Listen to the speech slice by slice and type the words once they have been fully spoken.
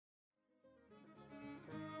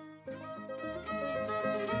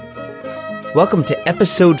Welcome to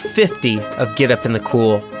episode 50 of Get Up in the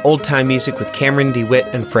Cool, old time music with Cameron DeWitt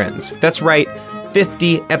and friends. That's right,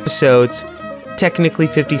 50 episodes, technically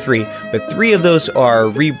 53, but 3 of those are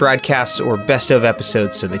rebroadcasts or best of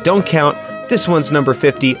episodes, so they don't count. This one's number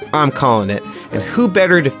 50, I'm calling it. And who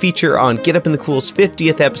better to feature on Get Up in the Cool's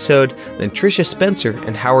 50th episode than Tricia Spencer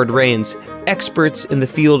and Howard Raines, experts in the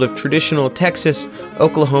field of traditional Texas,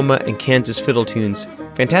 Oklahoma, and Kansas fiddle tunes.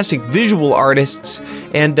 Fantastic visual artists,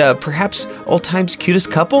 and perhaps old time's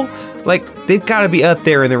cutest couple? Like, they've got to be up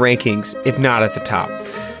there in the rankings, if not at the top.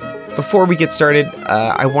 Before we get started,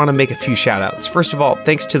 I want to make a few shout-outs. First of all,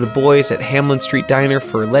 thanks to the boys at Hamlin Street Diner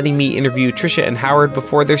for letting me interview Tricia and Howard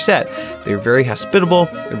before their set. They're very hospitable,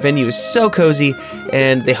 their venue is so cozy,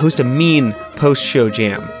 and they host a mean post-show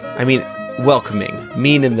jam. I mean, welcoming,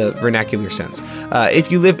 mean in the vernacular sense. If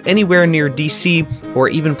you live anywhere near DC or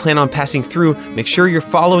even plan on passing through, make sure you're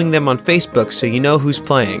following them on Facebook so you know who's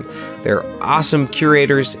playing. They're awesome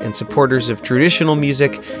curators and supporters of traditional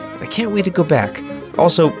music, and I can't wait to go back.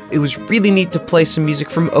 Also, it was really neat to play some music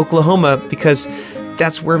from Oklahoma because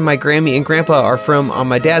that's where my Grammy and Grandpa are from on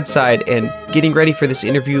my dad's side, and getting ready for this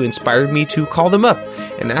interview inspired me to call them up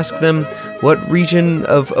and ask them what region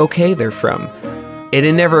of OK they're from. It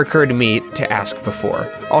had never occurred to me to ask before.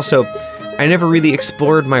 Also, I never really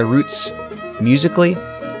explored my roots musically.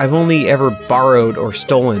 I've only ever borrowed or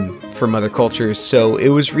stolen from other cultures, so it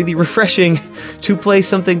was really refreshing to play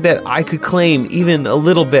something that I could claim even a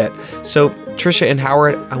little bit. So, Tricia and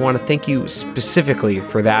Howard, I want to thank you specifically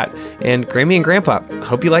for that, and Grammy and Grandpa, I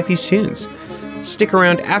hope you like these tunes. Stick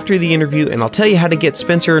around after the interview and I'll tell you how to get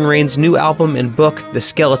Spencer and Raines' new album and book, The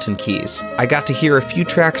Skeleton Keys. I got to hear a few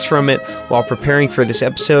tracks from it while preparing for this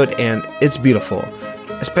episode, and it's beautiful.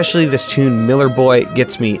 Especially this tune, Miller Boy,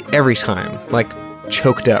 gets me every time, like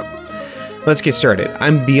choked up. Let's get started.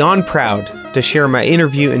 I'm beyond proud to share my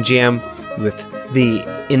interview and jam with the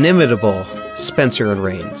inimitable Spencer and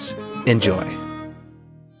Raines. Enjoy.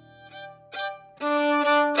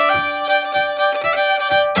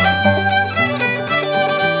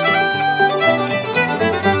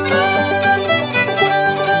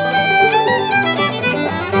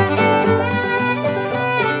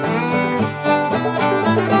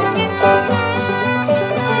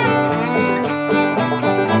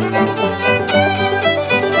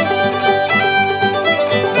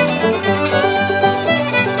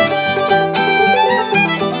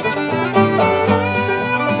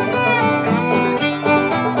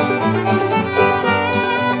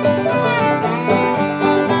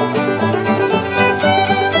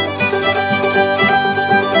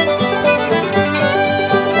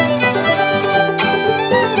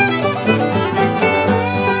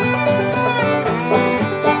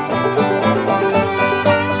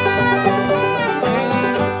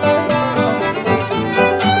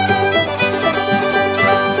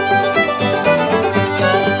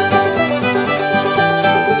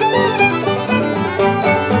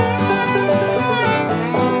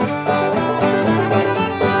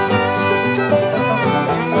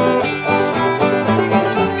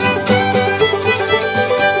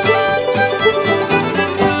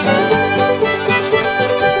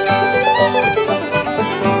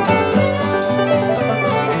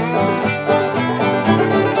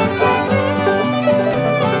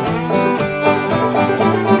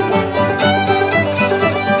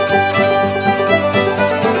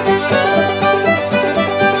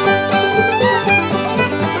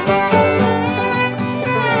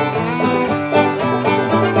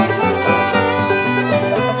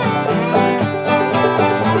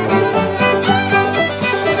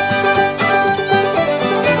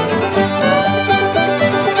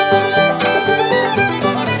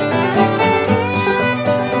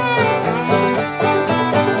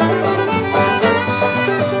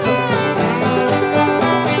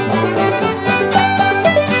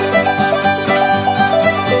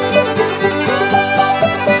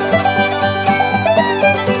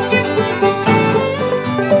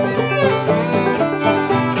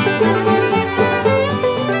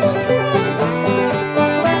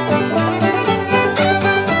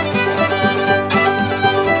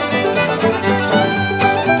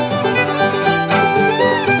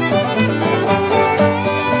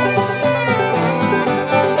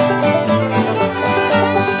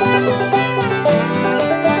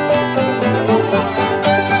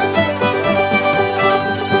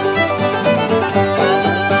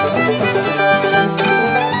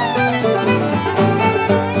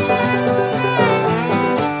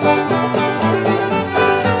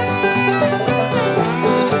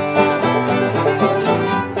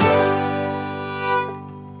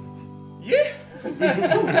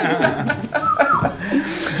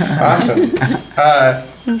 Awesome.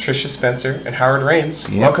 Tricia Spencer and Howard Rains,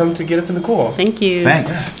 welcome to Get Up in the Cool. Thank you.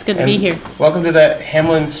 Thanks. It's good to be here. Welcome to the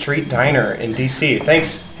Hamlin Street Diner in D.C.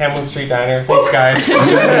 Thanks, Hamlin Street Diner. Thanks, guys.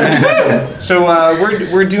 So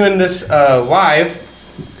we're doing this live,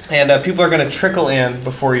 and people are going to trickle in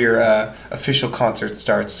before your official concert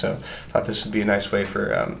starts. So I thought this would be a nice way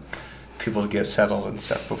for people to get settled and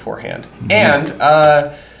stuff beforehand. Mm-hmm.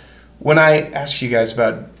 And when I asked you guys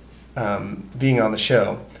about being on the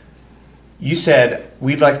show, you said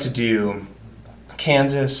we'd like to do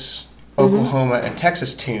Kansas, Oklahoma, and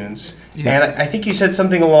Texas tunes. Yeah. And I think you said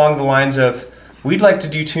something along the lines of, we'd like to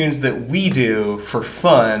do tunes that we do for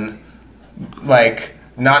fun, like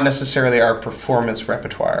not necessarily our performance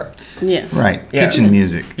repertoire. Yes. Right. Yeah. Kitchen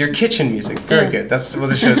music. Your kitchen music. Very good. That's what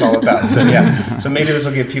the show's all about. So yeah. So maybe this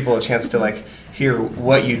will give people a chance to like hear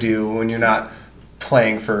what you do when you're not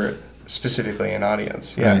playing for specifically an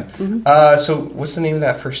audience. Yeah. Right. Mm-hmm. So what's the name of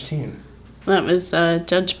that first tune? That was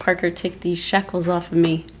Judge Parker, Take These Shackles Off of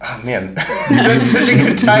Me. Oh, man. That's such a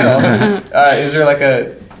good title. Is there like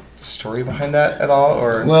a story behind that at all?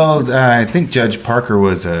 Or Well, I think Judge Parker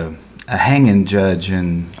was a hanging judge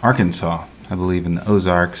in Arkansas, I believe in the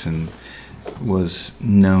Ozarks, and was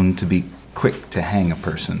known to be quick to hang a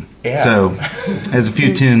person. Yeah. So there's a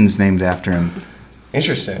few tunes named after him.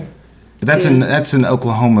 Interesting. But that's an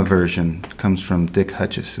Oklahoma version. It comes from Dick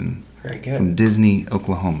Hutchison. Very good. From Disney,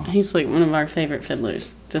 Oklahoma. He's like one of our favorite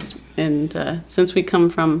fiddlers. Since we come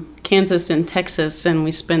from Kansas and Texas, and we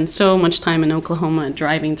spend so much time in Oklahoma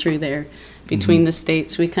driving through there between the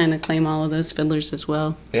states, we kind of claim all of those fiddlers as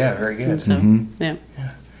well. Yeah, very good. And so,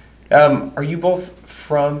 yeah. Are you both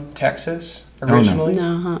from Texas originally?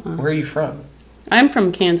 No. Where are you from? I'm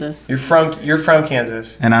from Kansas. You're from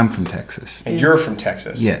Kansas. And I'm from Texas. And you're from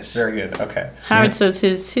Texas. Yes. Very good. Okay. Howard says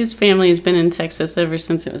his family has been in Texas ever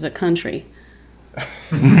since it was a country.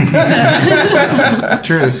 It's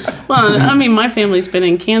true. Well, I mean, my family's been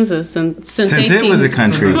in Kansas since it was a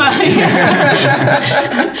country. Well,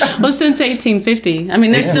 since 1850. I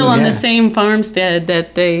mean, they're still on the same farmstead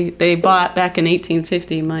that they bought back in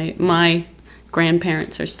 1850. My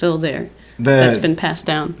grandparents are still there. That's been passed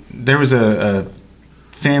down. There was a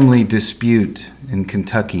family dispute in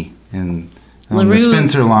Kentucky, on the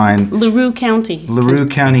Spencer line. LaRue County,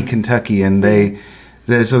 Kentucky, and they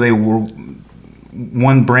were.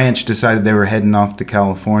 One branch decided they were heading off to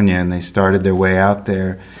California, and they started their way out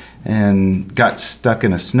there and got stuck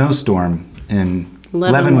in a snowstorm in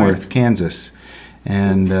Leavenworth, Kansas.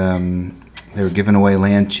 And they were giving away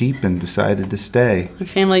land cheap and decided to stay. My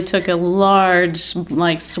family took a large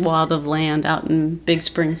swath of land out in Big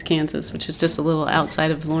Springs, Kansas, which is just a little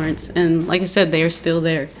outside of Lawrence. And like I said, they are still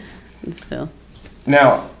there.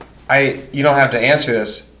 Now, you don't have to answer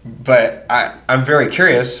this, but I'm very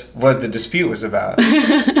curious what the dispute was about.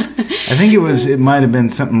 I think it might have been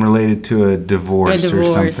something related to a divorce or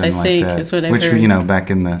something like that. Is what I which, heard.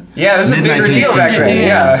 Back in the there's a bigger deal back then.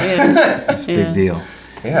 Yeah. It's a big deal.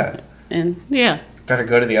 Yeah. And better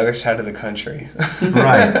go to the other side of the country.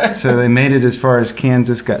 Right. So they made it as far as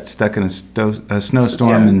Kansas, got stuck in a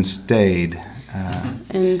snowstorm, and stayed.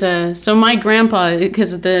 So my grandpa,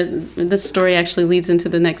 because this story actually leads into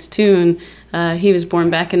the next tune, he was born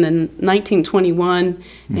back in 1921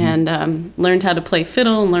 and learned how to play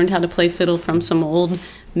fiddle, from some old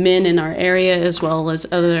men in our area as well as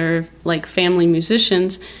other family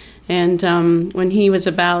musicians. And when he was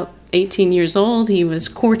about 18 years old, he was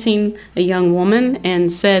courting a young woman and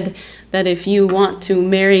said that if you want to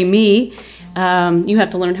marry me, you have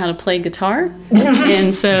to learn how to play guitar.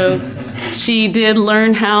 And so she did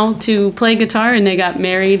learn how to play guitar, and they got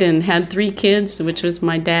married and had 3 kids, which was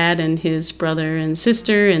my dad and his brother and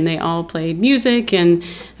sister, and they all played music. And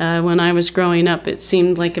when I was growing up, it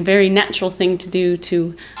seemed like a very natural thing to do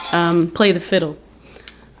to play the fiddle.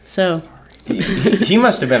 So he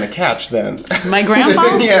must have been a catch then. My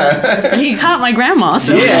grandpa? Yeah. He caught my grandma,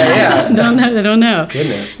 so yeah. I don't know.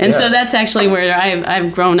 Goodness. And so that's actually where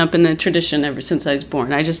I've grown up in the tradition ever since I was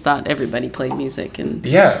born. I just thought everybody played music,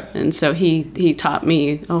 and so he taught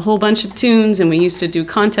me a whole bunch of tunes, and we used to do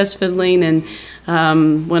contest fiddling. And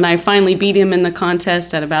when I finally beat him in the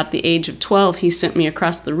contest at about the age of 12, he sent me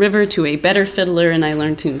across the river to a better fiddler, and I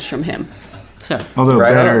learned tunes from him. So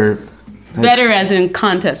better as in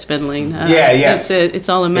contest fiddling. It's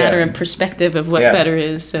all a matter of perspective of what better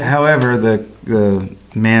is. So. However, the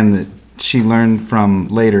man that she learned from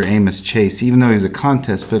later, Amos Chase, even though he was a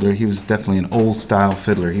contest fiddler, he was definitely an old-style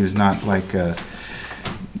fiddler. He was not like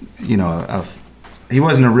he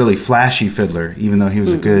wasn't a really flashy fiddler, even though he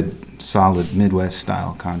was a good, solid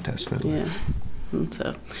Midwest-style contest fiddler. Yeah.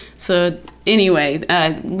 And so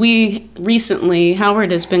anyway, we recently,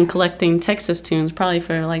 Howard has been collecting Texas tunes probably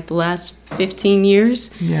for like the last 15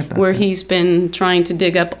 years, where he's been trying to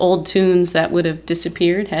dig up old tunes that would have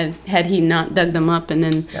disappeared had he not dug them up and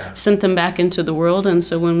then sent them back into the world. And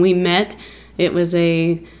so when we met, it was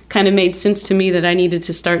kind of made sense to me that I needed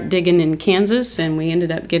to start digging in Kansas, and we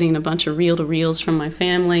ended up getting a bunch of reel-to-reels from my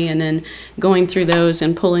family and then going through those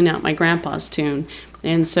and pulling out my grandpa's tune.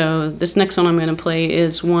 And so this next one I'm going to play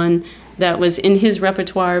is one that was in his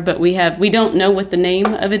repertoire, but we don't know what the name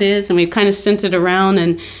of it is, and we've kind of sent it around,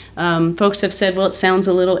 and folks have said, well, it sounds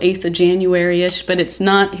a little 8th of January-ish, but it's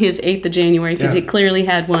not his 8th of January because he clearly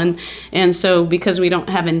had one. And so because we don't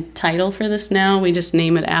have a title for this now, we just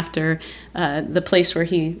name it after the place where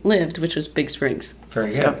he lived, which was Big Springs. Very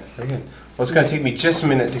good. Very good. Well, it's going to take me just a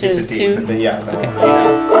minute to get to D. two? But then, Okay.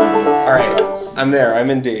 All right. I'm there. I'm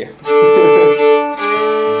in D. All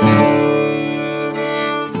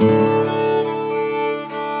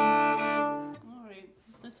right,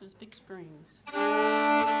 this is Big Springs.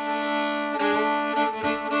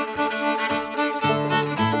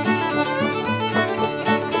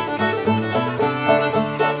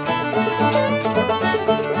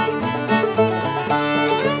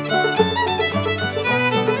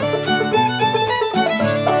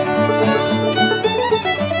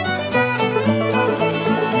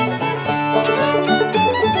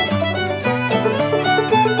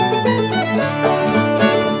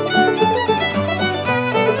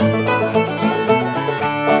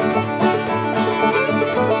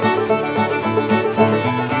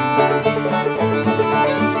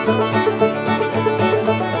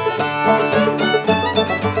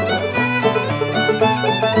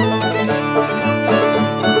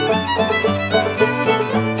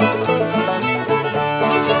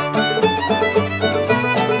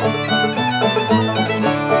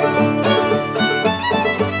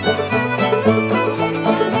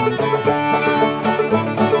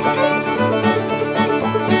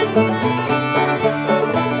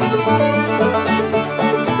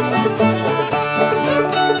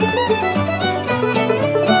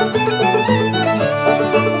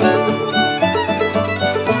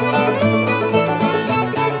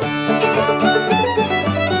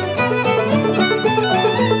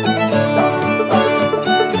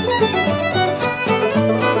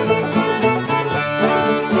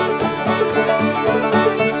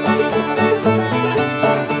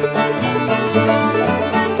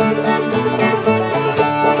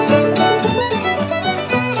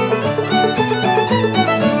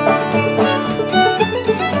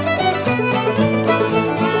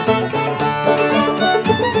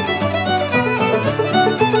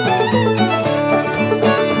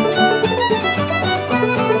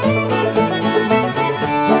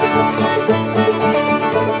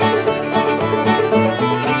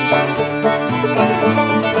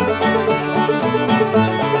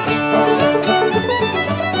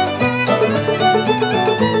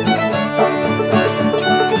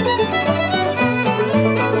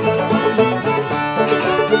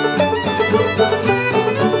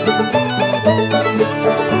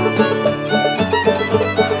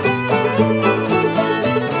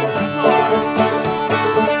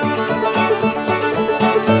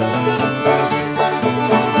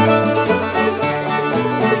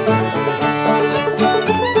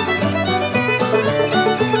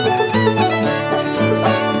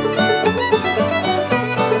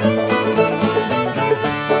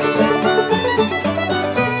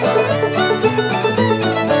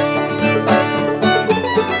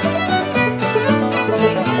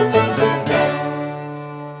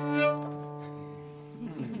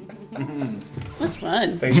 That's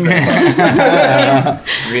fun. Thanks for that.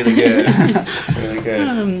 Really good. Really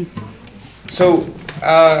good. So,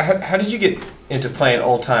 how did you get into playing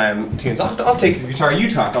old time tunes? I'll take the guitar. You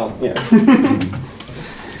talk.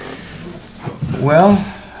 Well,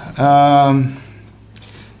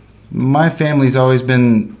 my family's always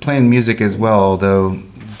been playing music as well, although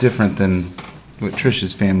different than what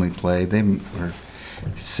Trish's family played. They were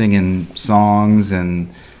singing songs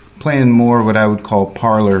and playing more what I would call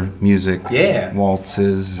parlor music. Yeah.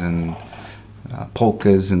 Waltzes and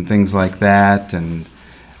polkas and things like that. And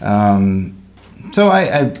so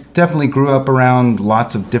I definitely grew up around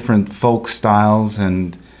lots of different folk styles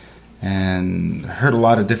and heard a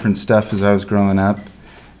lot of different stuff as I was growing up.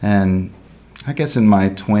 And I guess in my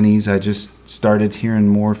 20s, I just started hearing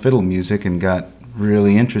more fiddle music and got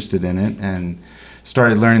really interested in it and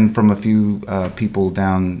started learning from a few people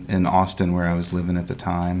down in Austin where I was living at the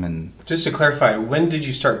time. And just to clarify, when did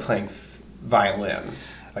you start playing violin?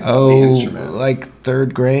 Like the instrument. Like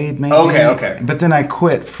third grade, maybe. Okay. But then I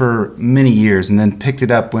quit for many years, and then picked it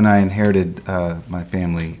up when I inherited my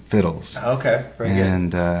family fiddles. Okay, very good.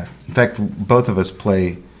 And in fact, both of us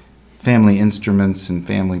play family instruments and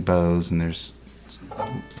family bows, and there's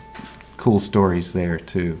cool stories there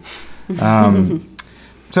too.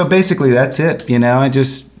 So basically, that's it. You know, it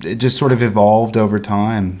just sort of evolved over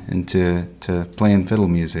time into playing fiddle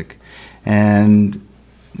music, and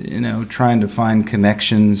you know, trying to find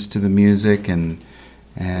connections to the music and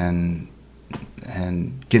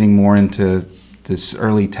getting more into this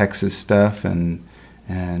early Texas stuff, and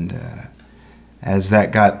as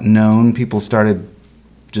that got known, people started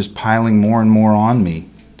just piling more and more on me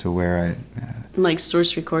to where I Like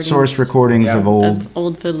source recordings. Yeah. of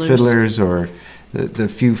old fiddlers, or the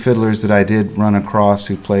few fiddlers that I did run across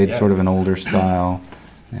who played sort of an older style,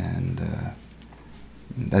 and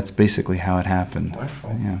that's basically how it happened.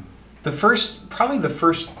 Wonderful. Yeah. Probably the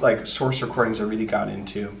first like source recordings I really got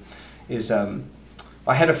into is I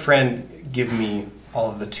had a friend give me all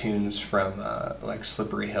of the tunes from like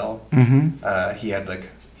Slippery Hill. Mm-hmm.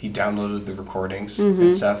 He downloaded the recordings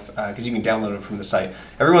and stuff because you can download it from the site.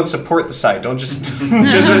 Everyone support the site. Don't just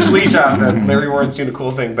just leech on them. Larry Warren's doing a cool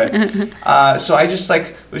thing, but so I just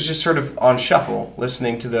was just sort of on shuffle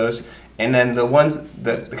listening to those, and then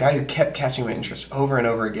the guy who kept catching my interest over and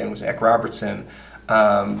over again was Eck Robertson,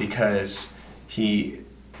 because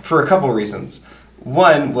for a couple of reasons.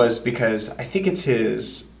 One was because I think it's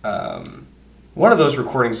his one of those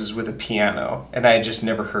recordings is with a piano, and I had just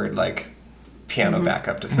never heard like piano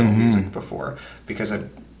backup to fiddle music before because I'm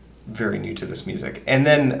very new to this music. And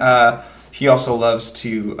then he also loves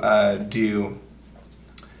to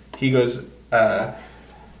he goes I'm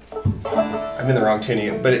in the wrong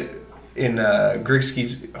tuning, but in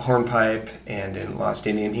Grigsky's Hornpipe and in Lost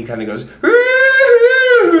Indian, he kind of goes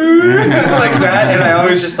like that, and I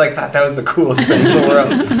always just thought that was the coolest thing in the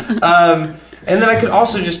world. And then I could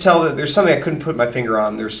also just tell that there's something I couldn't put my finger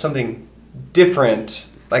on. There's something different.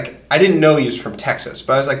 Like, I didn't know he was from Texas,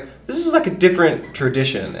 but I was like, this is like a different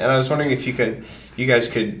tradition. And I was wondering if you guys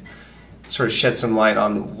could sort of shed some light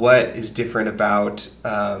on what is different about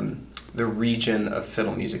the region of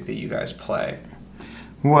fiddle music that you guys play.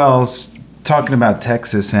 Well, talking about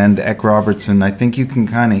Texas and Eck Robertson, I think you can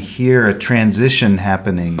kind of hear a transition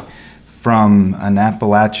happening from an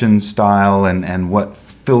Appalachian style and what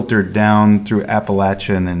filtered down through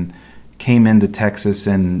Appalachian and came into Texas,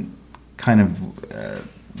 and kind of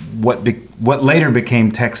what later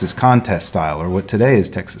became Texas contest style, or what today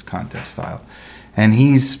is Texas contest style. And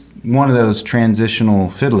he's one of those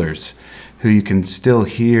transitional fiddlers who you can still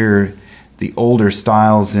hear the older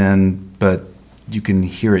styles in, but you can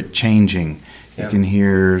hear it changing. You can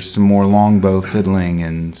hear some more longbow fiddling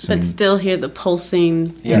and some... But still hear the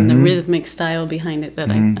pulsing and the rhythmic style behind it that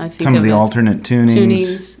I think some of the alternate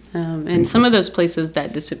tunings. And some of those places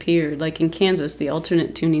that disappeared, like in Kansas, the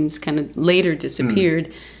alternate tunings kind of later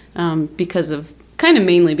disappeared mainly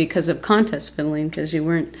because of contest fiddling, because you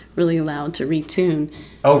weren't really allowed to retune.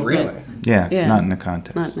 Oh, really? Yeah, not in a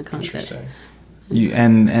contest. Not in a contest.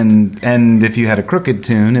 And if you had a crooked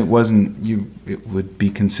tune, it would be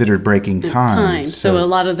considered breaking time. So a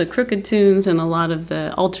lot of the crooked tunes and a lot of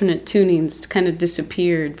the alternate tunings kind of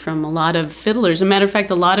disappeared from a lot of fiddlers. As a matter of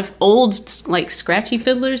fact, a lot of old, like, scratchy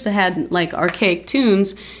fiddlers that had like archaic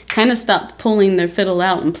tunes kind of stopped pulling their fiddle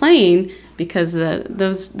out and playing, because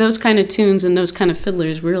those kind of tunes and those kind of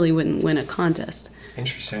fiddlers really wouldn't win a contest.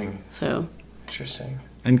 Interesting.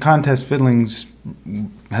 And contest fiddling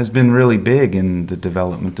has been really big in the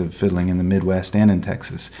development of fiddling in the Midwest and in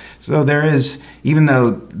Texas. So there is, even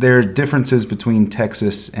though there are differences between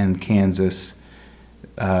Texas and Kansas,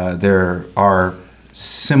 there are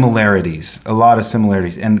similarities, a lot of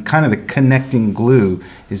similarities. And kind of the connecting glue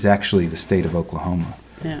is actually the state of Oklahoma.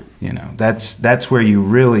 Yeah. You know, that's where you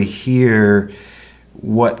really hear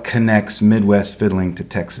what connects Midwest fiddling to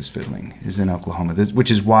Texas fiddling is in Oklahoma,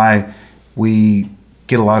 which is why we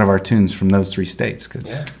get a lot of our tunes from those three states,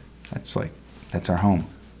 because that's our home.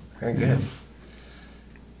 Very good.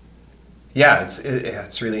 Yeah,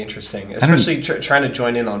 it's really interesting, especially trying to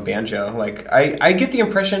join in on banjo. Like, I get the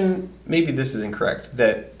impression, maybe this is incorrect,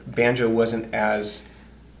 that banjo wasn't as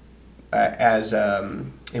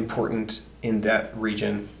important in that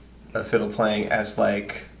region of fiddle playing as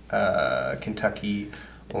like Kentucky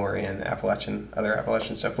or in other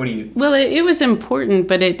Appalachian stuff. What do you... Well, it was important,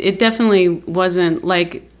 but it definitely wasn't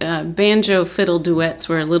like banjo fiddle duets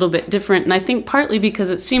were a little bit different, and I think partly because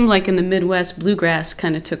it seemed like in the Midwest, bluegrass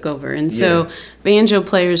kind of took over, and so banjo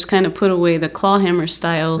players kind of put away the clawhammer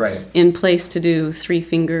style in place to do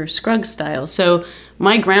three-finger Scruggs style. So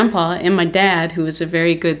my grandpa and my dad, who was a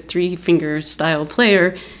very good three-finger style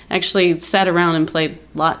player, actually sat around and played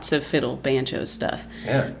lots of fiddle banjo stuff.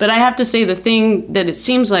 Yeah. But I have to say, the thing that it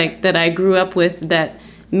seems like that I grew up with that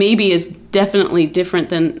maybe is definitely different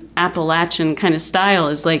than Appalachian kind of style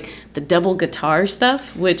is like the double guitar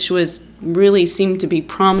stuff, which was really seemed to be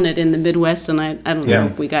prominent in the Midwest, and I don't know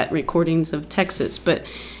if we got recordings of Texas, but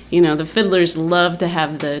the fiddlers love to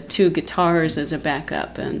have the two guitars as a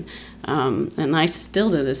backup, and I still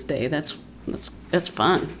to this day that's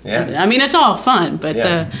fun. Yeah. I mean, it's all fun, but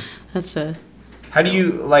that's a. How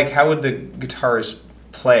would the guitars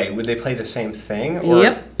play? Would they play the same thing? Or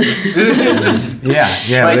Yep. just They,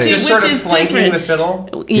 just sort of Which is flanking different. the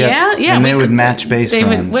fiddle? Yeah. And they would match bass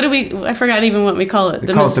runs. I forgot even what we call it.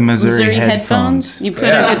 They call it the Missouri headphones. You put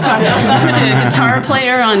a guitar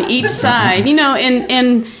player on each side.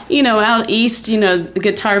 And out east, the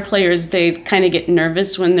guitar players, they kind of get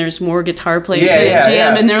nervous when there's more guitar players in a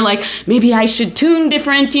jam, and they're like, maybe I should tune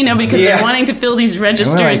different, because they're wanting to fill these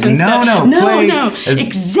registers and stuff. No,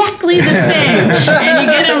 exactly the same. And you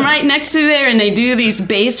get them right next to there, and they do these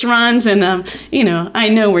bass runs, and I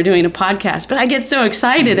know we're doing a podcast, but I get so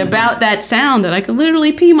excited about that sound that I could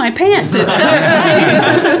literally pee my pants. It's so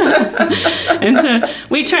exciting. And so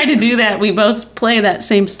we try to do that. We both play that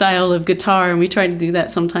same style of guitar, and we try to do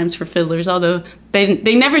that sometimes for fiddlers, although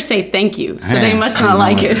they never say thank you, so they must not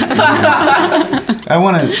like it. I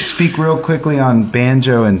want to speak real quickly on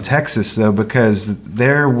banjo in Texas, though, because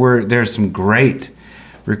there's some great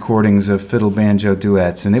recordings of fiddle banjo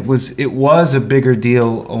duets, and it was a bigger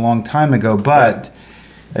deal a long time ago, but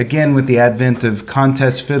again, with the advent of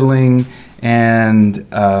contest fiddling and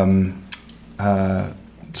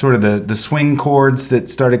sort of the swing chords that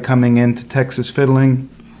started coming into Texas fiddling,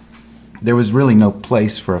 there was really no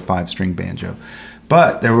place for a 5-string banjo.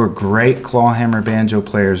 But there were great clawhammer banjo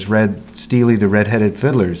players. Steely, the Red-Headed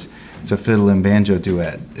Fiddlers. It's a fiddle and banjo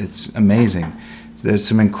duet. It's amazing. There's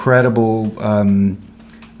some incredible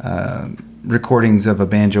recordings of a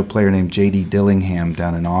banjo player named J.D. Dillingham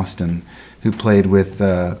down in Austin, who played with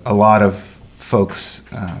a lot of folks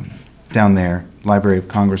down there. Library of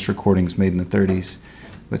Congress recordings made in the 30s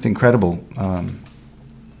with incredible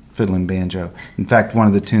fiddle and banjo. In fact, one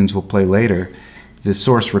of the tunes we'll play later, the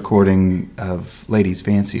source recording of Lady's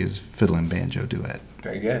Fancy, is fiddle and banjo duet.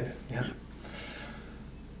 Very good. Yeah.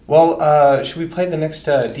 Well, should we play the next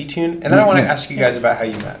D tune? And then I want to ask you guys about how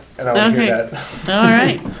you met. And I want to hear that. All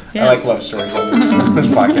right. Yeah. I like love stories on this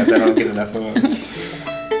podcast. I don't get enough of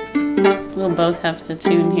them. We'll both have to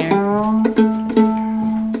tune here.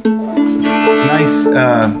 Nice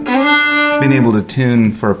being able to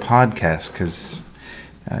tune for a podcast, because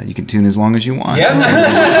you can tune as long as you want. Yeah.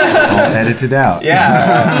 All edited out. Yeah.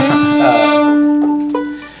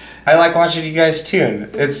 I like watching you guys tune.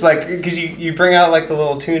 It's like, because you bring out like the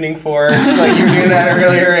little tuning forks, like you were doing that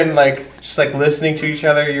earlier, and like just like listening to each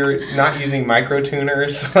other. You're not using micro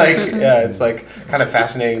tuners. Like, it's like kind of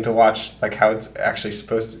fascinating to watch like how it's actually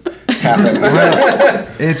supposed to happen. Well,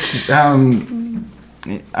 it's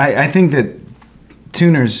I think that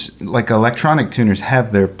tuners, like electronic tuners,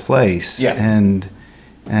 have their place and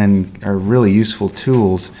are really useful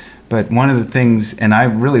tools. But one of the things, and I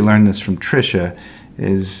really learned this from Trisha,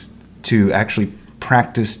 is to actually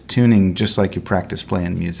practice tuning just like you practice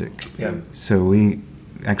playing music. Yeah. So we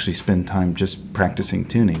actually spend time just practicing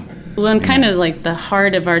tuning. Well, and kind of like the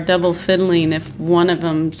heart of our double fiddling, if one of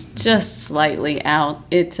them's just slightly out,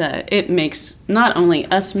 it makes not only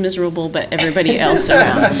us miserable, but everybody else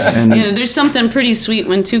around. And there's something pretty sweet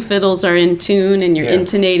when two fiddles are in tune and you're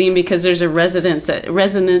intonating, because there's a resonance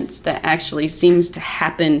that actually seems to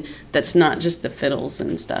happen that's not just the fiddles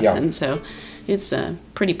and stuff. Yeah. And so it's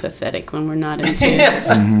pretty pathetic when we're not in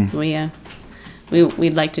tune.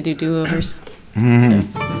 We'd like to do do-overs. Yeah,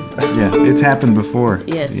 it's happened before.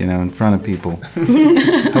 Yes. In front of people.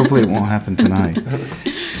 Hopefully it won't happen tonight.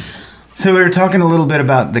 So we were talking a little bit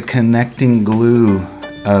about the connecting glue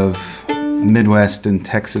of Midwest and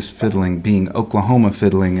Texas fiddling being Oklahoma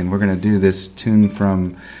fiddling, and we're going to do this tune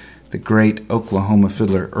from the great Oklahoma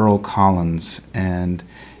fiddler Earl Collins. And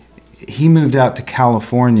he moved out to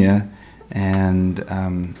California, and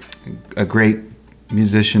a great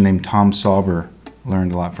musician named Tom Sauber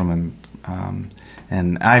learned a lot from him.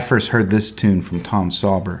 And I first heard this tune from Tom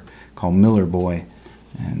Sauber called Miller Boy,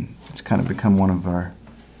 and it's kind of become one of our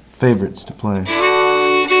favorites to play.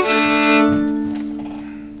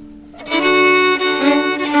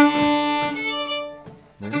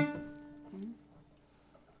 Ready?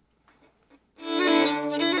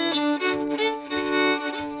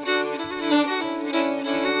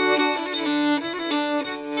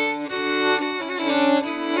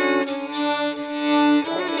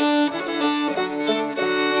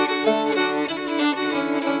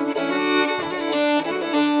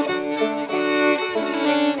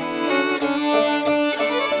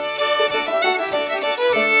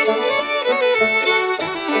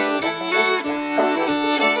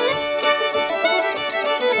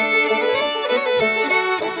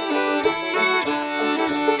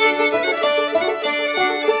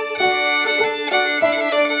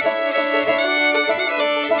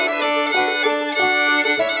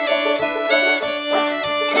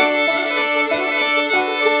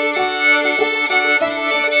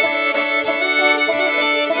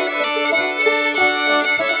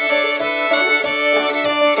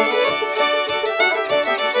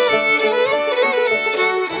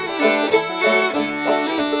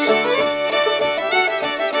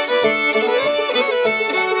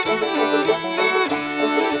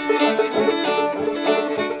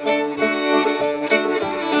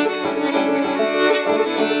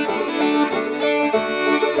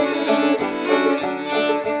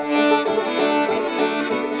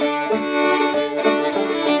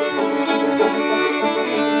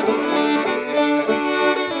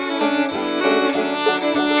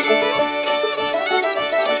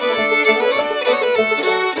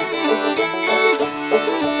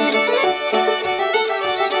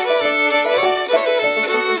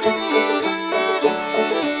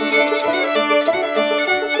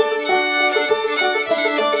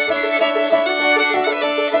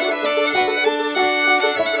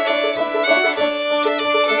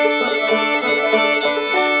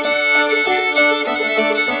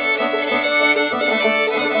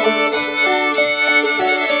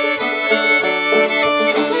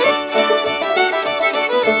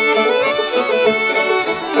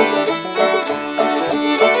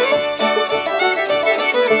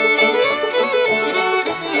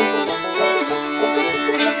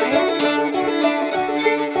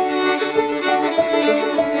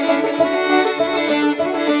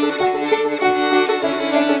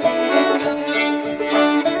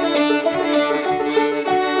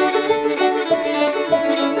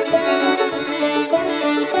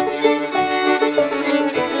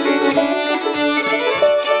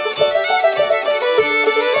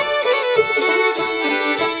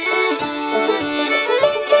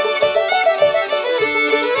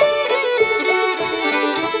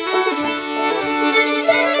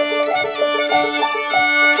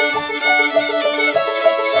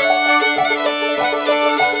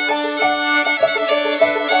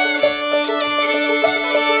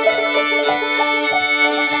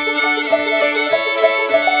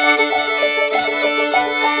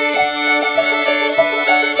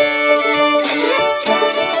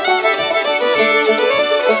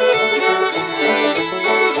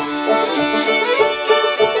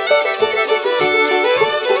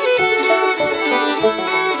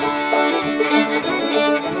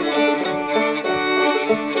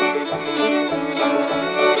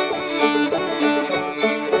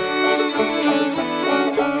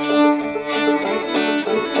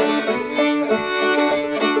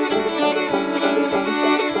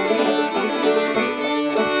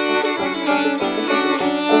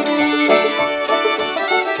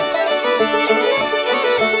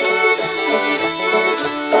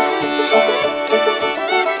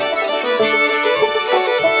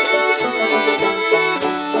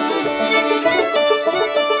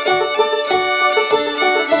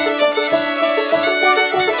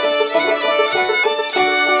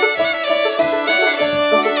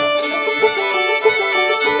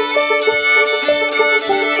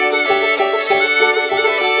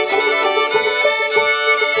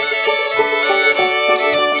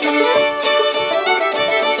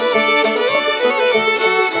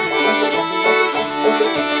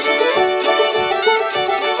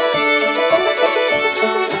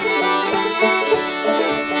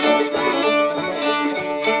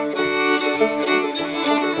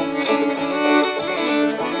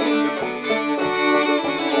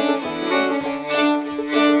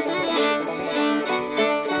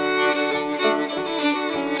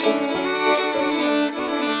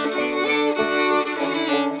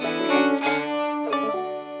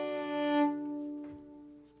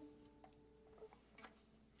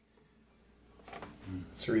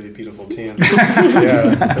 It's a really beautiful tune.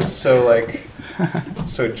 Yeah, that's so like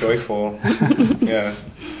so joyful. Yeah.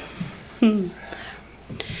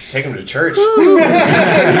 Take him to church.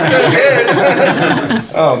 It's so good.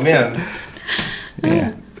 Oh man.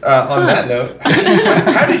 Yeah. On that note,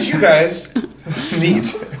 how did you guys meet?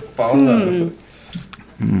 Fall in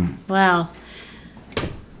love. Wow.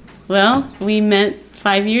 Well, we met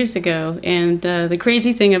 5 years ago, and the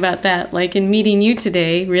crazy thing about that, like in meeting you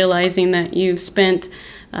today, realizing that you've spent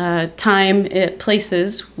time at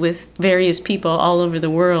places with various people all over the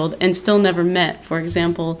world and still never met. For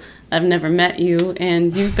example, I've never met you,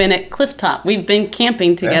 and you've been at Clifftop. We've been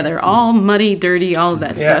camping together, all muddy, dirty, all of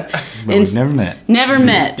that stuff. But we've never met. Never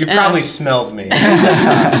met. You probably smelled me. You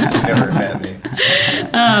never met me.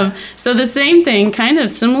 So the same thing, kind of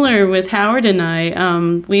similar with Howard and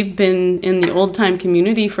I. We've been in the old time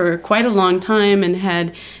community for quite a long time and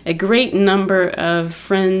had a great number of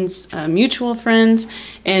friends, mutual friends,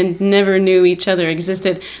 and never knew each other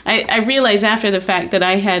existed. I realized after the fact that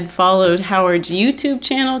I had followed Howard's YouTube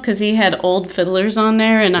channel because he had old fiddlers on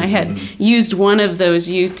there, and I had used one of those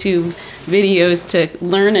YouTube videos to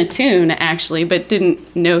learn a tune actually, but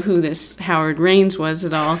didn't know who this Howard Raines was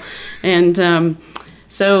at all. And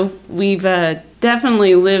so we've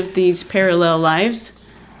definitely lived these parallel lives.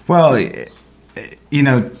 Well, you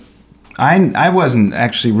know, I wasn't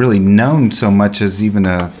actually really known so much as even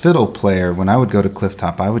a fiddle player. When I would go to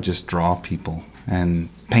Clifftop, I would just draw people and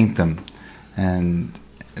paint them. And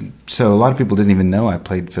so a lot of people didn't even know I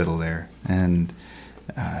played fiddle there. And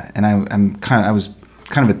I was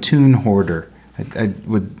kind of a tune hoarder. I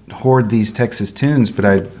would hoard these Texas tunes, but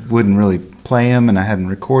I wouldn't really play them, and I hadn't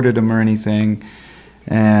recorded them or anything.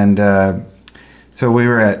 And so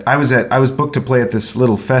I was booked to play at this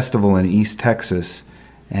little festival in East Texas,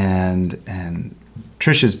 and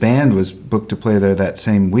Trisha's band was booked to play there that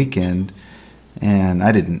same weekend, and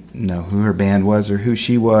I didn't know who her band was or who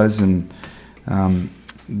she was. And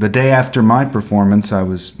the day after my performance, I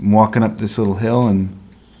was walking up this little hill, and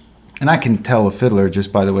I can tell a fiddler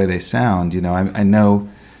just by the way they sound. You know, I know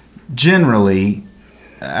generally,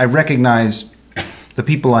 I recognize the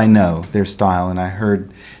people I know, their style, and I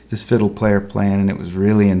heard this fiddle player playing, and it was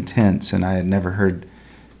really intense, and I had never heard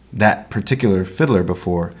that particular fiddler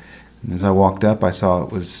before. And as I walked up, I saw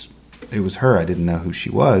it was her. I didn't know who she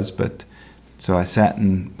was, but so I sat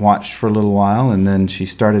and watched for a little while, and then she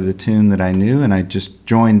started a tune that I knew, and I just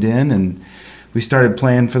joined in, and we started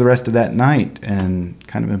playing for the rest of that night, and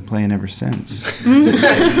kind of been playing ever since.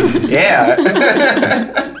 Yeah.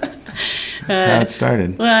 That's how it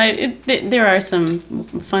started. Well, there are some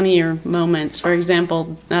funnier moments. For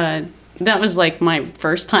example, that was like my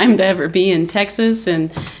first time to ever be in Texas,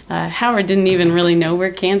 and Howard didn't even really know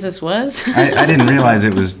where Kansas was. I didn't realize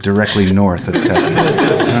it was directly north of Texas.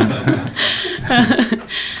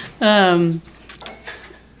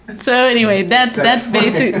 So anyway, that's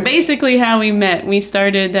basically how we met. We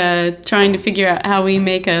started trying to figure out how we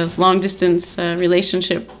make a long-distance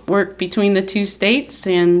relationship work between the two states,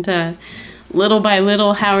 and little by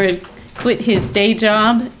little, Howard quit his day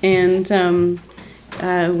job, and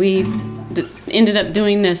we ended up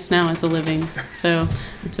doing this now as a living. So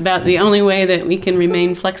it's about the only way that we can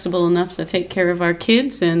remain flexible enough to take care of our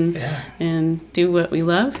kids and do what we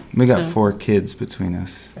love. We got 4 kids between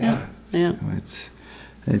us. Yeah. Yeah. So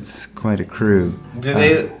it's quite a crew. Do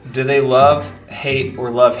they love, hate,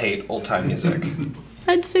 or love-hate old-time music?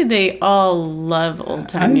 I'd say they all love old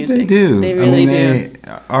time music. They do. They really do.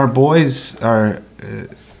 Our boys are.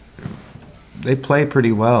 They play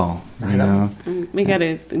pretty well. You know. We got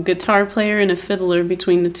a guitar player and a fiddler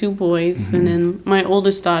between the two boys, and then my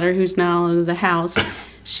oldest daughter, who's now out of the house,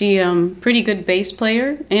 she pretty good bass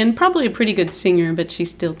player and probably a pretty good singer, but she's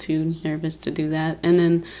still too nervous to do that. And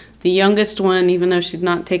then the youngest one, even though she's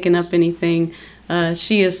not taken up anything,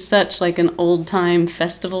 she is such like an old time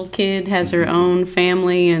festival kid, has her own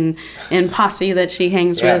family and posse that she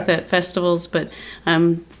hangs with at festivals, but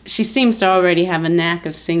she seems to already have a knack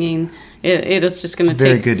of singing. It is just going to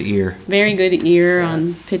take very good ear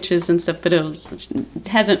on pitches and stuff, but it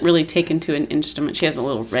hasn't really taken to an instrument. She has a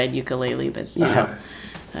little red ukulele, but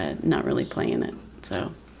not really playing it.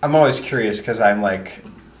 So I'm always curious because I'm like,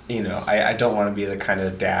 I don't want to be the kind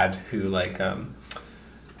of dad who like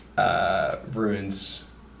ruins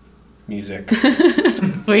music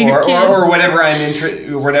or whatever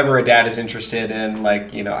whatever a dad is interested in.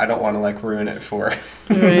 Like, I don't want to like ruin it for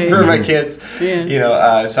for my kids.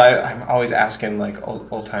 Yeah. So I'm always asking like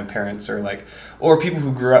old time parents or people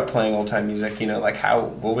who grew up playing old time music. Like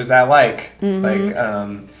what was that like? Like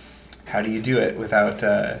how do you do it without?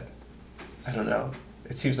 I don't know.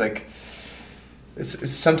 It seems like it's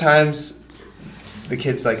sometimes the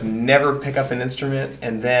kids like never pick up an instrument,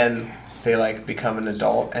 and then they like become an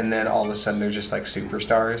adult, and then all of a sudden they're just like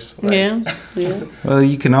superstars. Like, Yeah. Well,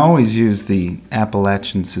 you can always use the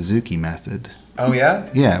Appalachian Suzuki method. Oh yeah.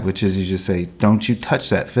 Yeah, which is you just say, "Don't you touch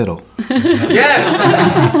that fiddle." Yes.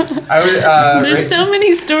 There's so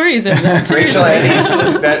many stories of that. Rachel Eddy's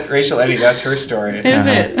Rachel Eddy. That's her story. Is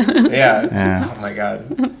it? Yeah. Yeah. Oh my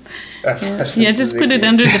God. Yeah, just put it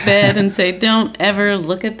under the bed and say, "Don't ever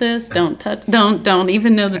look at this. Don't touch. Don't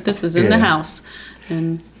even know that this is in the Yeah. house."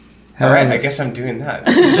 And All right, I guess I'm doing that.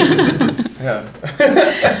 Yeah.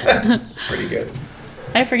 It's pretty good.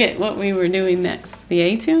 I forget what we were doing next. The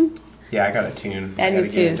A tune? Yeah, I got a tune. I I do gotta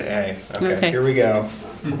too. get into A. Okay, Okay. here we go.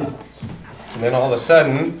 And then all of a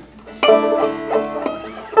sudden,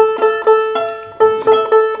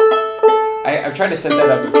 I've tried to set that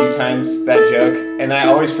up a few times, that joke, and I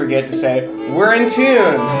always forget to say, we're in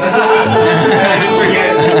tune. And I just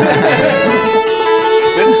forget.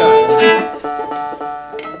 This time.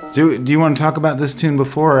 Do you want to talk about this tune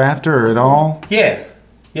before or after or at all? Yeah.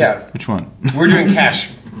 Yeah. Which one? We're doing Cash,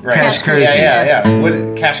 right? Cash Kersey. Yeah.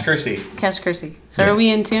 What, Cash Kersey. Cash Kersey. So are we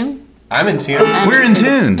in tune? I'm in tune. We're in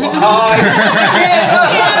tune. Oh,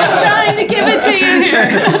 I was trying to give it to you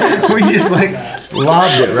here. We just like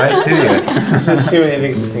lobbed it right to you. This is too many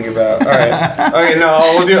things to think about. All right. Okay,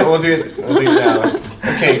 no, we'll do it. We'll do it now.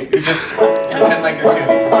 Okay, you just pretend like you're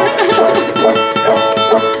tuning.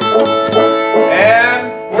 And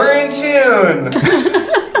we're in tune.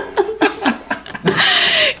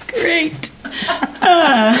 Great.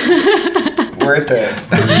 Worth it.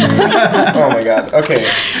 Oh my God. Okay,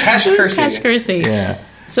 Cash Kersey. Cash Kersey. Yeah.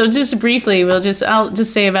 So just briefly, I'll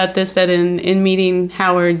just say about this that in meeting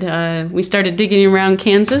Howard, we started digging around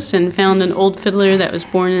Kansas and found an old fiddler that was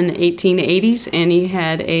born in the 1880s, and he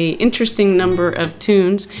had a interesting number of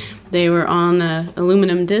tunes. They were on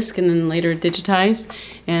aluminum disc and then later digitized.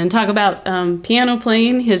 And talk about piano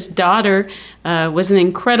playing. His daughter was an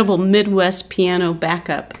incredible Midwest piano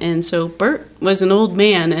backup, and so Bert was an old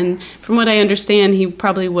man, and from what I understand, he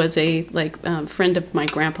probably was a friend of my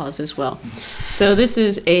grandpa's as well. So this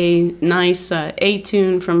is a nice A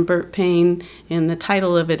tune from Bert Payne, and the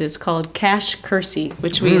title of it is called Cash Kersey,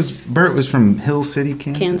 which Bert was from Hill City,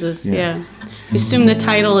 Kansas. Kansas, yeah. We assume the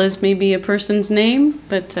title is maybe a person's name,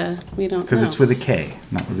 but we don't know. Because it's with a K,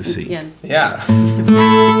 not with a C. Yeah. Yeah.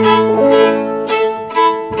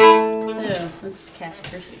 So, this is Cash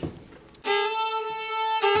Kersey.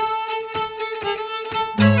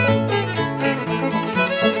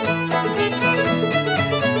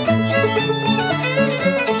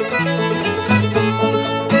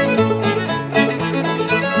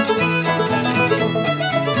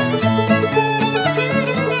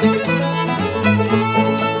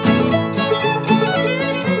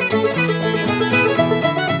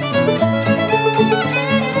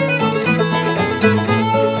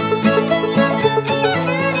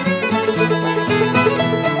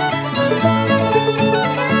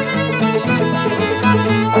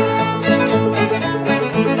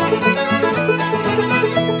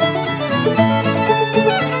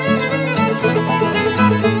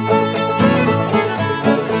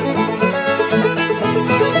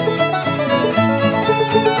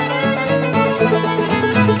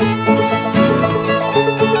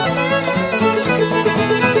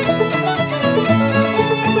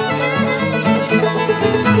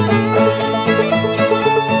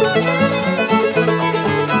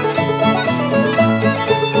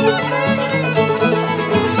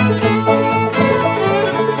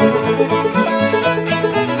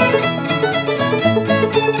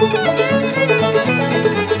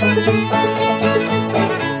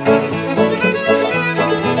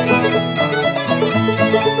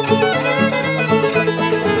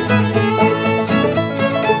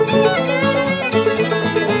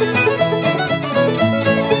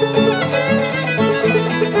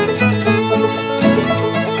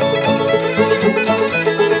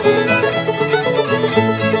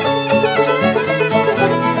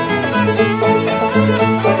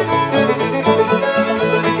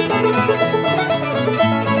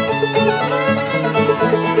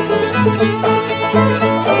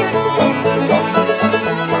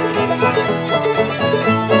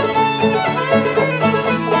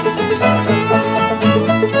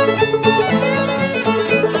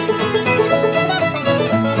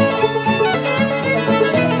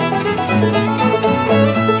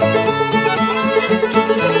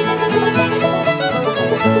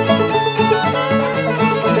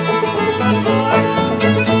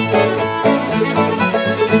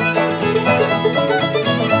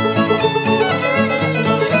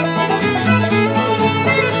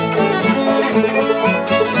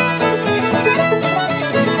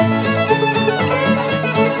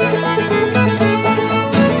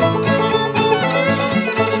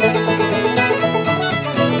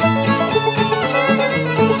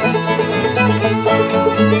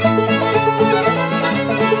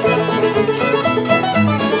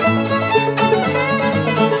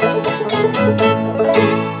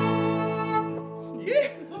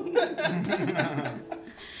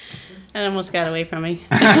 That almost got away from me. Me too.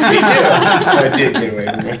 I did get away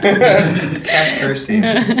from it. Cash Kirsty.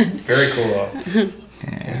 Very cool.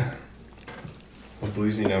 Yeah. A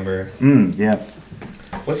bluesy number. Yeah.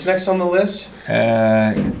 What's next on the list?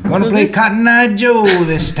 Gonna play Cotton Eye Joe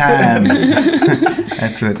this time.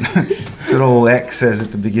 That's what old X says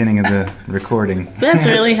at the beginning of the recording. That's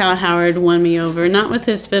really how Howard won me over. Not with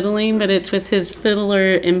his fiddling, but it's with his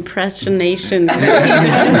fiddler impressionations.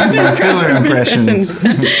 Fiddler impressions.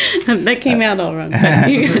 That came out all wrong.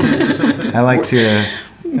 I like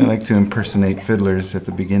to impersonate fiddlers at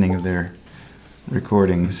the beginning of their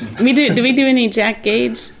recordings. Did we do any Jack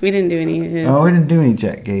Gage? We didn't do any of his. Oh, we didn't do any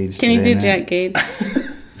Jack Gage. Can you today, do no. Jack Gage?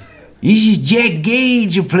 This is Jack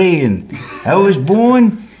Gage you're playing. I was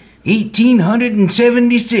born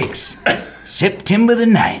 1876, September the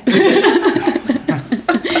 9th.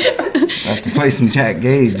 I have to play some Jack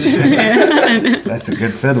Gage. That's a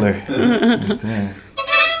good fiddler. Right there.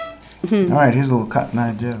 All right, here's a little Cotton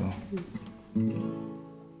Eye Joe.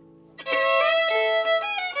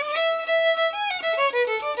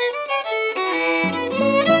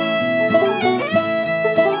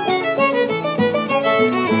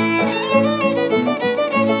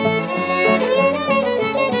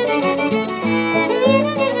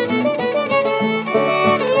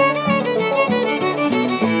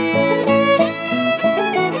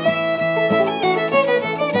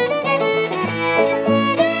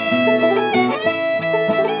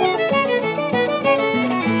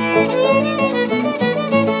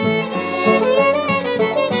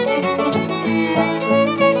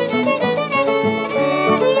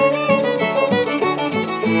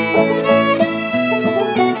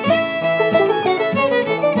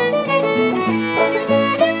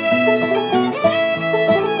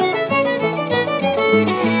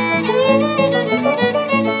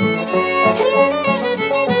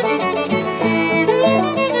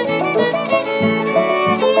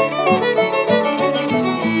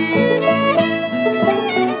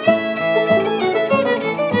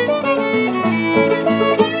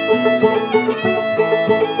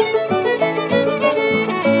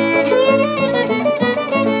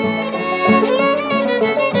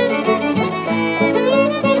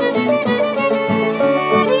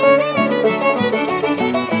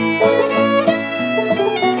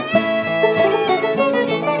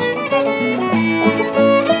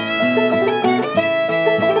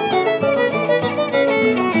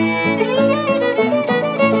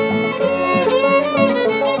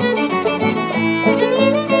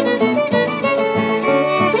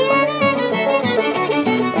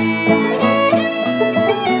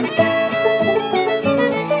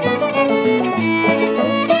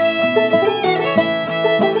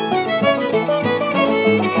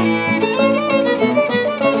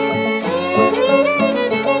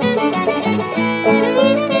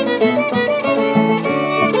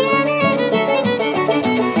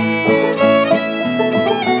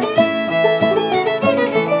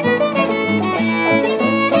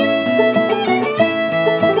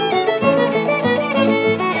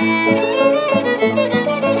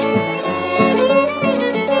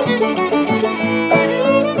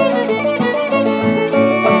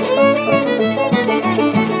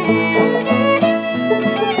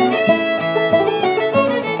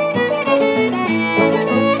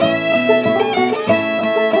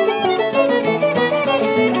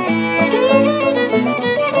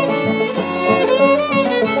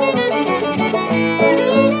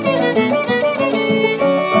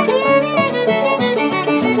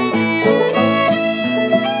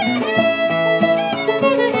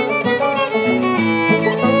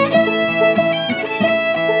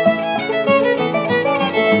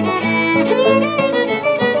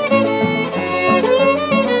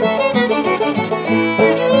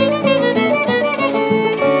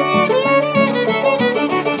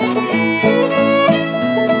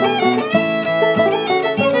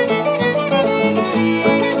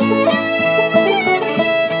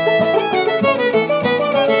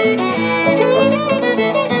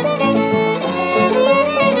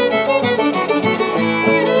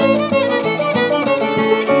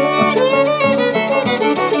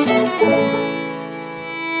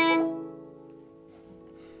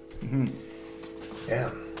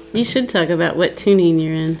 You should talk about what tuning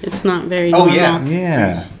you're in. It's not very normal.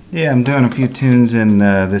 Yeah, I'm doing a few tunes in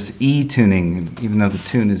this E tuning, even though the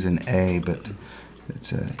tune is in A, but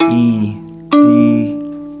it's E, D,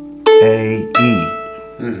 A, E.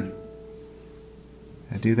 Did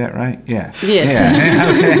I do that right? Yeah. Yes.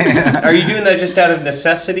 Yeah. Okay. Are you doing that just out of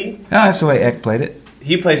necessity? No, that's the way Eck played it.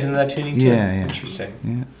 He plays in that tuning too? Yeah. Interesting.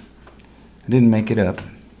 Yeah. I didn't make it up.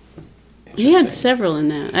 He had several in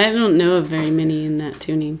that. I don't know of very many in that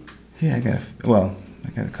tuning. Yeah, I got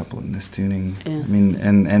a couple in this tuning. Yeah. I mean,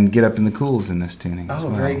 and Get Up in the Cool's in this tuning. as Oh,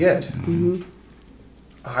 well. very good. Mm-hmm.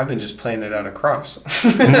 Oh, I've been just playing it out of cross.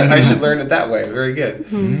 I should learn it that way. Very good.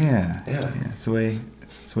 Yeah. Yeah. It's the way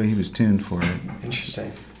he was tuned for it.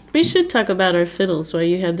 Interesting. We should talk about our fiddles while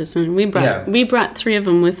you had this on. We Yeah. brought 3 of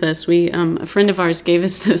them with us. A friend of ours gave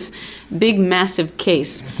us this big, massive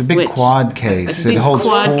case. It's a big quad case. a big It holds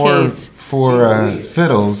quad case. four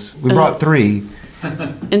fiddles. We brought 3.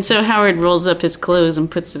 And so Howard rolls up his clothes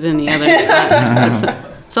and puts it in the other spot.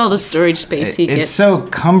 It's all the storage space he It's gets. so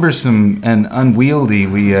cumbersome and unwieldy.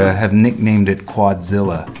 We have nicknamed it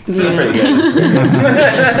Quadzilla. Very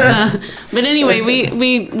good. But anyway,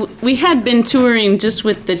 we had been touring just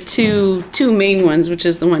with the two main ones, which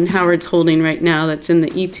is the one Howard's holding right now that's in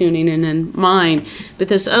the E-tuning, and then mine. But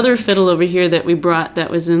this other fiddle over here that we brought that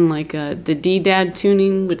was in like the D-Dad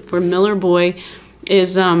tuning for Miller Boy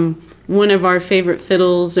is one of our favorite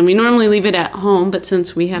fiddles, and we normally leave it at home, but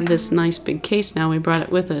since we have this nice big case now, we brought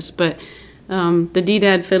it with us. But the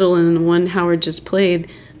D-Dad fiddle and the one Howard just played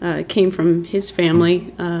came from his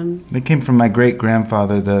family. They came from my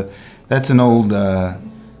great-grandfather. That's an old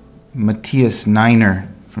Matthias Niner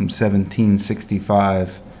from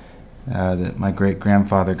 1765 that my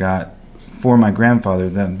great-grandfather got for my grandfather.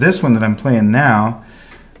 This one that I'm playing now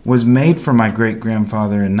was made for my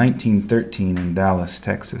great-grandfather in 1913 in Dallas,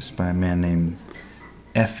 Texas, by a man named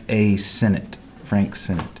F.A. Sinnott, Frank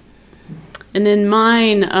Sinnott. And then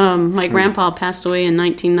mine, my grandpa passed away in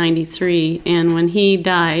 1993, and when he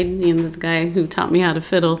died, the guy who taught me how to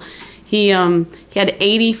fiddle, he had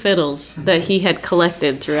 80 fiddles that he had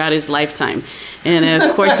collected throughout his lifetime. And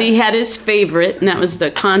of course, he had his favorite, and that was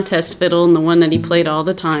the contest fiddle, and the one that he played all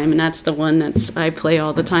the time, and that's the one I play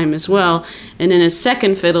all the time as well. And in his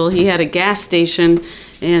second fiddle, he had a gas station,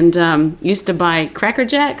 and used to buy Cracker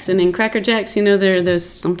Jacks, and in Cracker Jacks, there are those,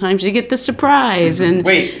 sometimes you get the surprise. And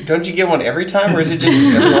Wait, don't you get one every time, or is it just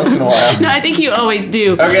every once in a while? no, I think you always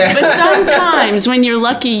do. Okay. But sometimes when you're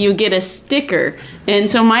lucky, you get a sticker. And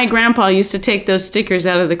so my grandpa used to take those stickers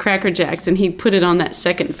out of the Cracker Jacks, and he'd put it on that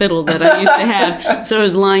second fiddle that I used to have. So it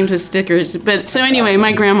was lined with stickers. But so anyway, awesome.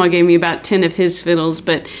 my grandma gave me about 10 of his fiddles.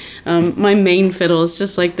 But my main fiddle is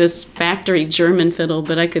just like this factory German fiddle.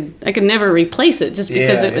 But I could never replace it just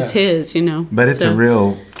because it was his, But it's a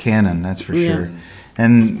real canon, that's for sure.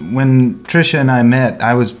 And when Tricia and I met,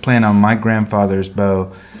 I was playing on my grandfather's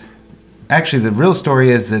bow. Actually, the real story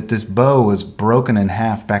is that this bow was broken in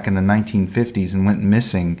half back in the 1950s and went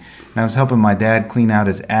missing. And I was helping my dad clean out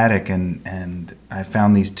his attic, and I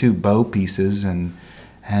found these 2 bow pieces, and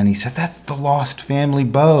he said, "That's the lost family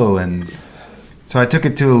bow." And so I took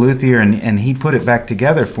it to a luthier, and he put it back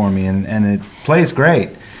together for me, and it plays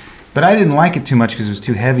great. But I didn't like it too much because it was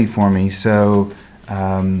too heavy for me, so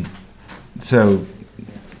I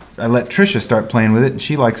let Tricia start playing with it, and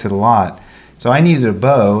she likes it a lot. So I needed a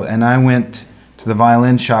bow, and I went to the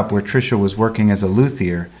violin shop where Tricia was working as a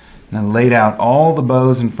luthier, and I laid out all the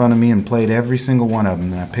bows in front of me and played every single one of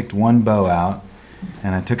them. And I picked one bow out,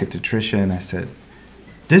 and I took it to Tricia, and I said,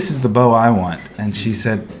 "This is the bow I want." And she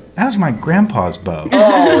said, "That was my grandpa's bow."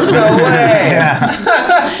 Oh, no way! Yeah.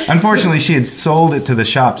 Unfortunately, she had sold it to the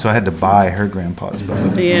shop, so I had to buy her grandpa's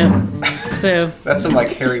bow. Yeah. So. That's some like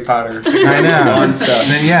Harry Potter I know. fun stuff.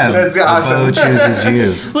 Yeah, That's awesome. the bow chooses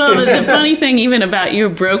you. Well, the funny thing even about your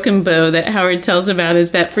broken bow that Howard tells about is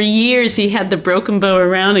that for years he had the broken bow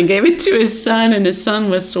around and gave it to his son, and his son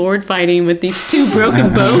was sword fighting with these 2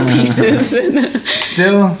 broken bow pieces. And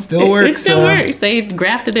Still works. it still works. They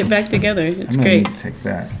grafted it back together. It's I'm great. gonna take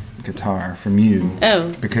that guitar from you. Oh.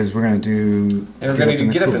 Because we're gonna do. And we're going to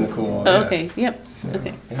do Get Up in the Cool. Oh, okay. Yep.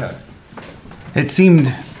 Okay. Yeah. It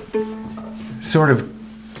seemed sort of,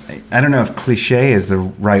 I don't know if cliche is the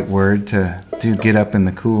right word to do Get Up in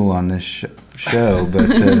the Cool on this show, but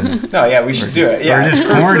No, yeah, we should do it. Yeah. or just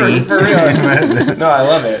corny. For real. No, I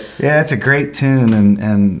love it. Yeah, it's a great tune,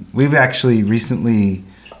 and we've actually recently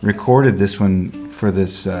recorded this one for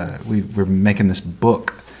this. We're making this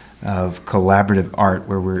book of collaborative art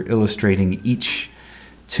where we're illustrating each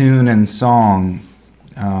tune and song.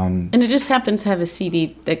 And it just happens to have a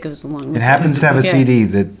CD that goes along with it. It happens to have a Yeah. CD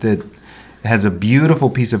that has a beautiful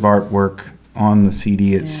piece of artwork on the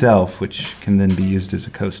CD itself, which can then be used as a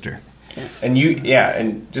coaster. Yes. And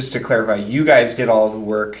and just to clarify, you guys did all the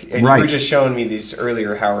work, and you Right. were just showing me these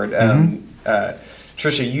earlier, Howard.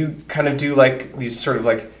 Tricia, you kind of do like these sort of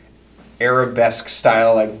like arabesque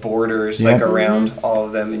style like borders Yep. like around all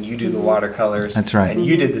of them, and you do the watercolors. That's right. And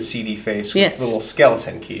you did the CD face with Yes. little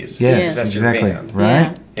skeleton keys. Yes, That's exactly. your band.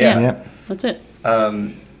 Right? Yeah. Yeah. Yep. That's it.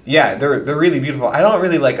 yeah, they're really beautiful. I don't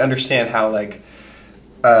really like understand how like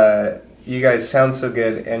you guys sound so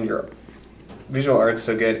good and your visual art's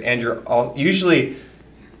so good, and you're all usually.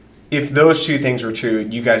 If those two things were true,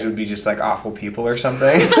 you guys would be just like awful people or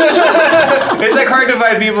something. It's like hard to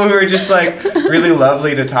find people who are just like really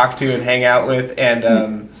lovely to talk to and hang out with,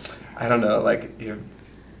 and I don't know, like you have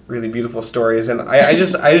really beautiful stories, and I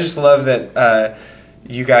just love that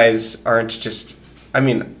you guys aren't just. I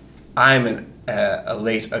mean, I'm a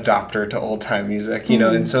late adopter to old time music, you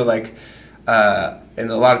know, and so like, and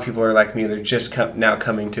a lot of people are like me. They're just now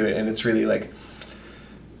coming to it, and it's really like.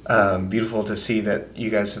 Beautiful to see that you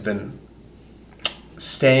guys have been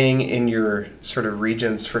staying in your sort of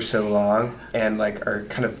regions for so long and like are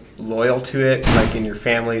kind of loyal to it, like in your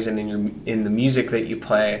families and in the music that you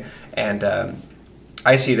play. And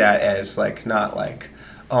I see that as like not like,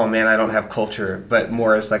 oh man, I don't have culture, but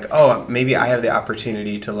more as like, oh, maybe I have the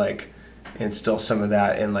opportunity to like instill some of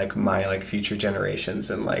that in like my like future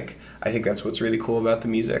generations. And like I think that's what's really cool about the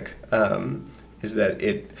music, is that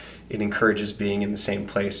it encourages being in the same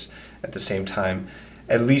place at the same time,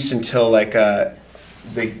 at least until like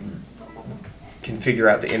they can figure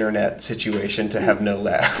out the internet situation to have no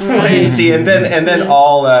latency, and then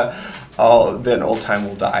all then old time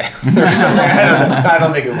will die or something. I don't know. I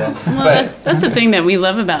don't think it will. Well, But that's the thing that we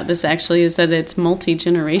love about this actually is that it's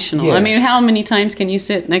multi-generational. Yeah. I mean, how many times can you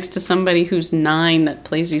sit next to somebody who's 9 that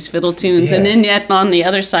plays these fiddle tunes, and Yeah. then yet on the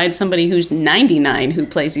other side somebody who's 99 who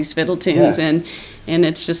plays these fiddle tunes, Yeah. and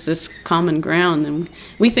it's just this common ground. And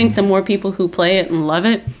we think the more people who play it and love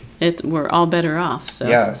it, we're all better off. So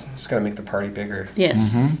yeah, it's gonna make the party bigger.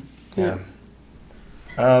 yes. Yeah.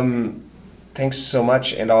 Thanks so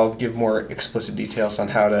much, and I'll give more explicit details on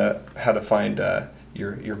how to find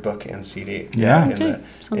your book and CD. Yeah. In Okay. the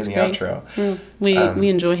Sounds great. outro. Well, we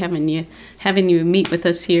enjoy having you meet with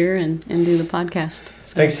us here and do the podcast.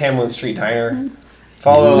 So. Thanks, Hamlin Street Diner.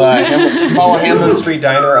 Follow follow Hamlin Street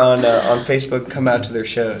Diner on Facebook. Come out to their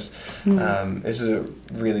shows. This is a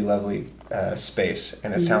really lovely space,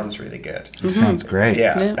 and it sounds really good. It sounds great.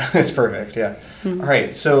 Yeah, it's perfect. Yeah. All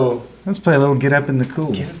right, so Let's play a little Get Up in the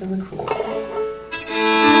Cool. get up in the cool.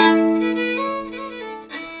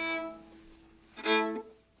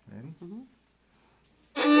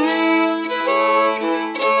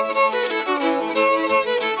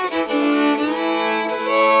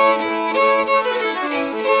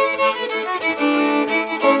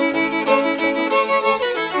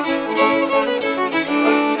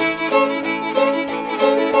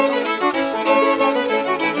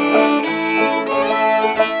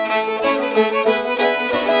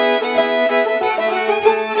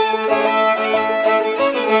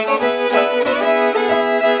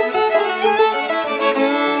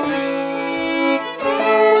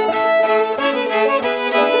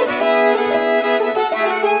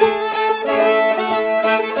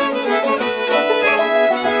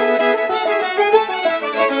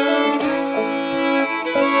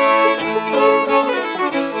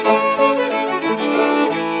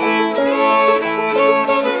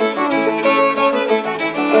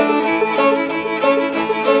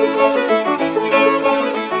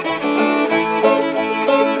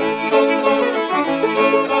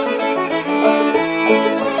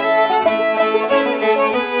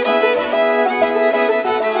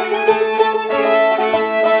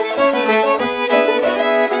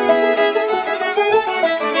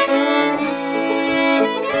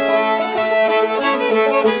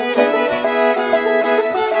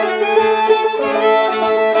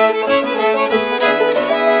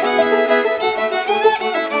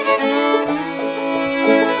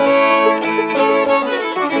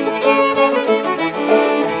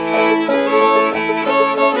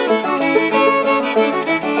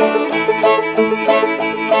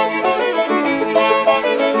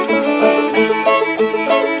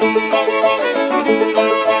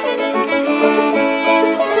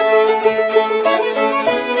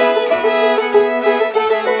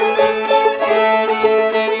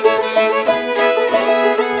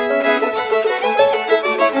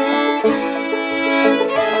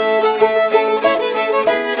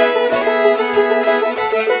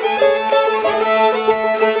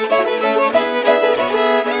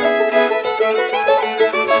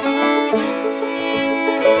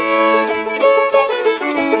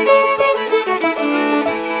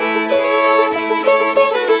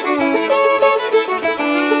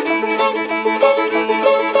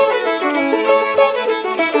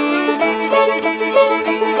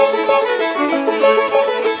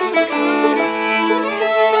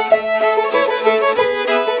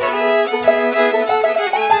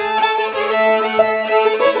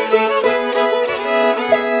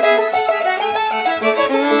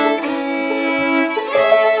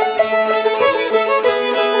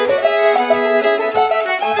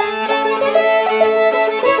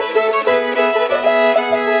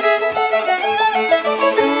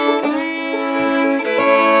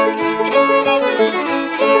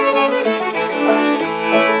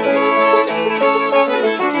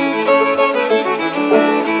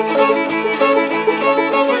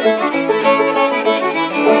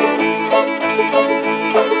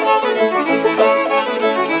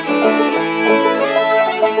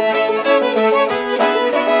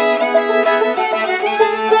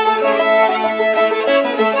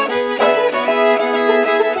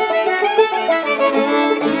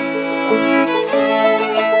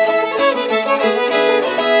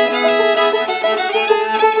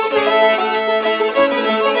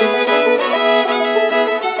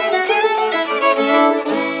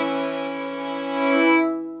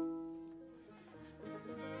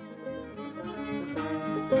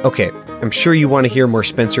 Okay, I'm sure you want to hear more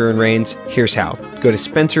Spencer and Rains. Here's how. Go to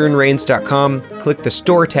spencerandreigns.com, click the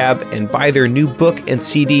store tab, and buy their new book and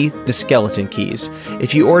CD, The Skeleton Keys.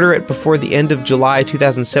 If you order it before the end of July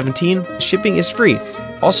 2017, shipping is free.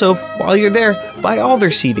 Also, while you're there, buy all their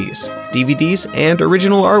CDs, DVDs, and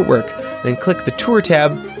original artwork. Then click the tour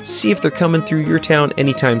tab, see if they're coming through your town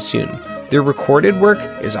anytime soon. Their recorded work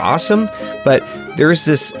is awesome, but there's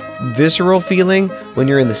this visceral feeling when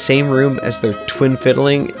you're in the same room as their twin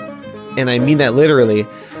fiddling, and I mean that literally.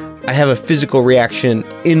 I have a physical reaction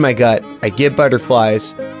in my gut. I get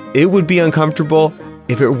butterflies. It would be uncomfortable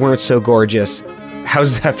if it weren't so gorgeous.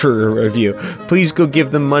 How's that for a review? Please go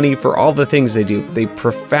give them money for all the things they do. They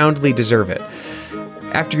profoundly deserve it.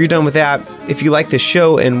 After you're done with that, if you like this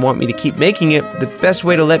show and want me to keep making it, the best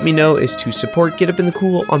way to let me know is to support Get Up in the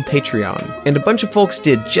Cool on Patreon. And a bunch of folks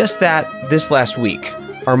did just that this last week.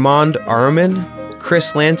 Armand Araman,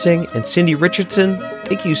 Chris Lansing, and Cindy Richardson,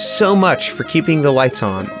 thank you so much for keeping the lights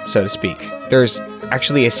on, so to speak. There's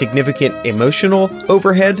actually a significant emotional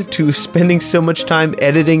overhead to spending so much time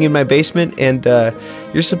editing in my basement, and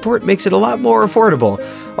your support makes it a lot more affordable.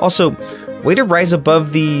 Also, way to rise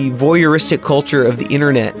above the voyeuristic culture of the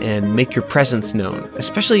internet and make your presence known,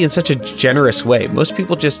 especially in such a generous way. Most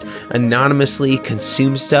people just anonymously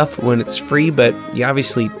consume stuff when it's free, but you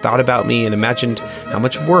obviously thought about me and imagined how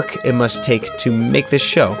much work it must take to make this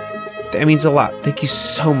show. That means a lot. Thank you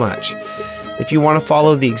so much. If you want to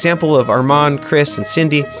follow the example of Armand, Chris, and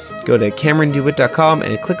Cindy, go to CameronDewitt.com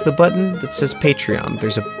and click the button that says Patreon.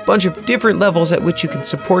 There's a bunch of different levels at which you can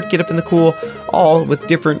support Get Up in the Cool, all with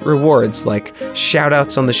different rewards like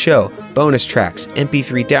shout-outs on the show, bonus tracks,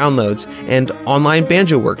 MP3 downloads, and online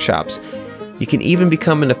banjo workshops. You can even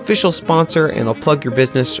become an official sponsor and I'll plug your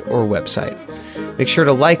business or website. Make sure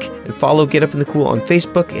to like and follow Get Up in the Cool on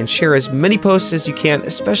Facebook and share as many posts as you can,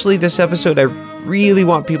 especially this episode. I really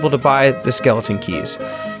want people to buy the Skeleton Keys.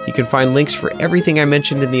 You can find links for everything I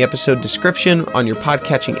mentioned in the episode description on your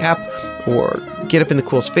podcatching app, or Get Up in the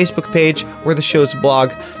Cool's Facebook page, or the show's blog,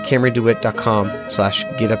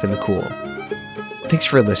 CameronDewitt.com/GetUpInTheCool. Thanks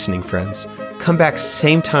for listening, friends. Come back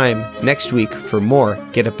same time next week for more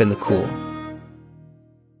Get Up in the Cool.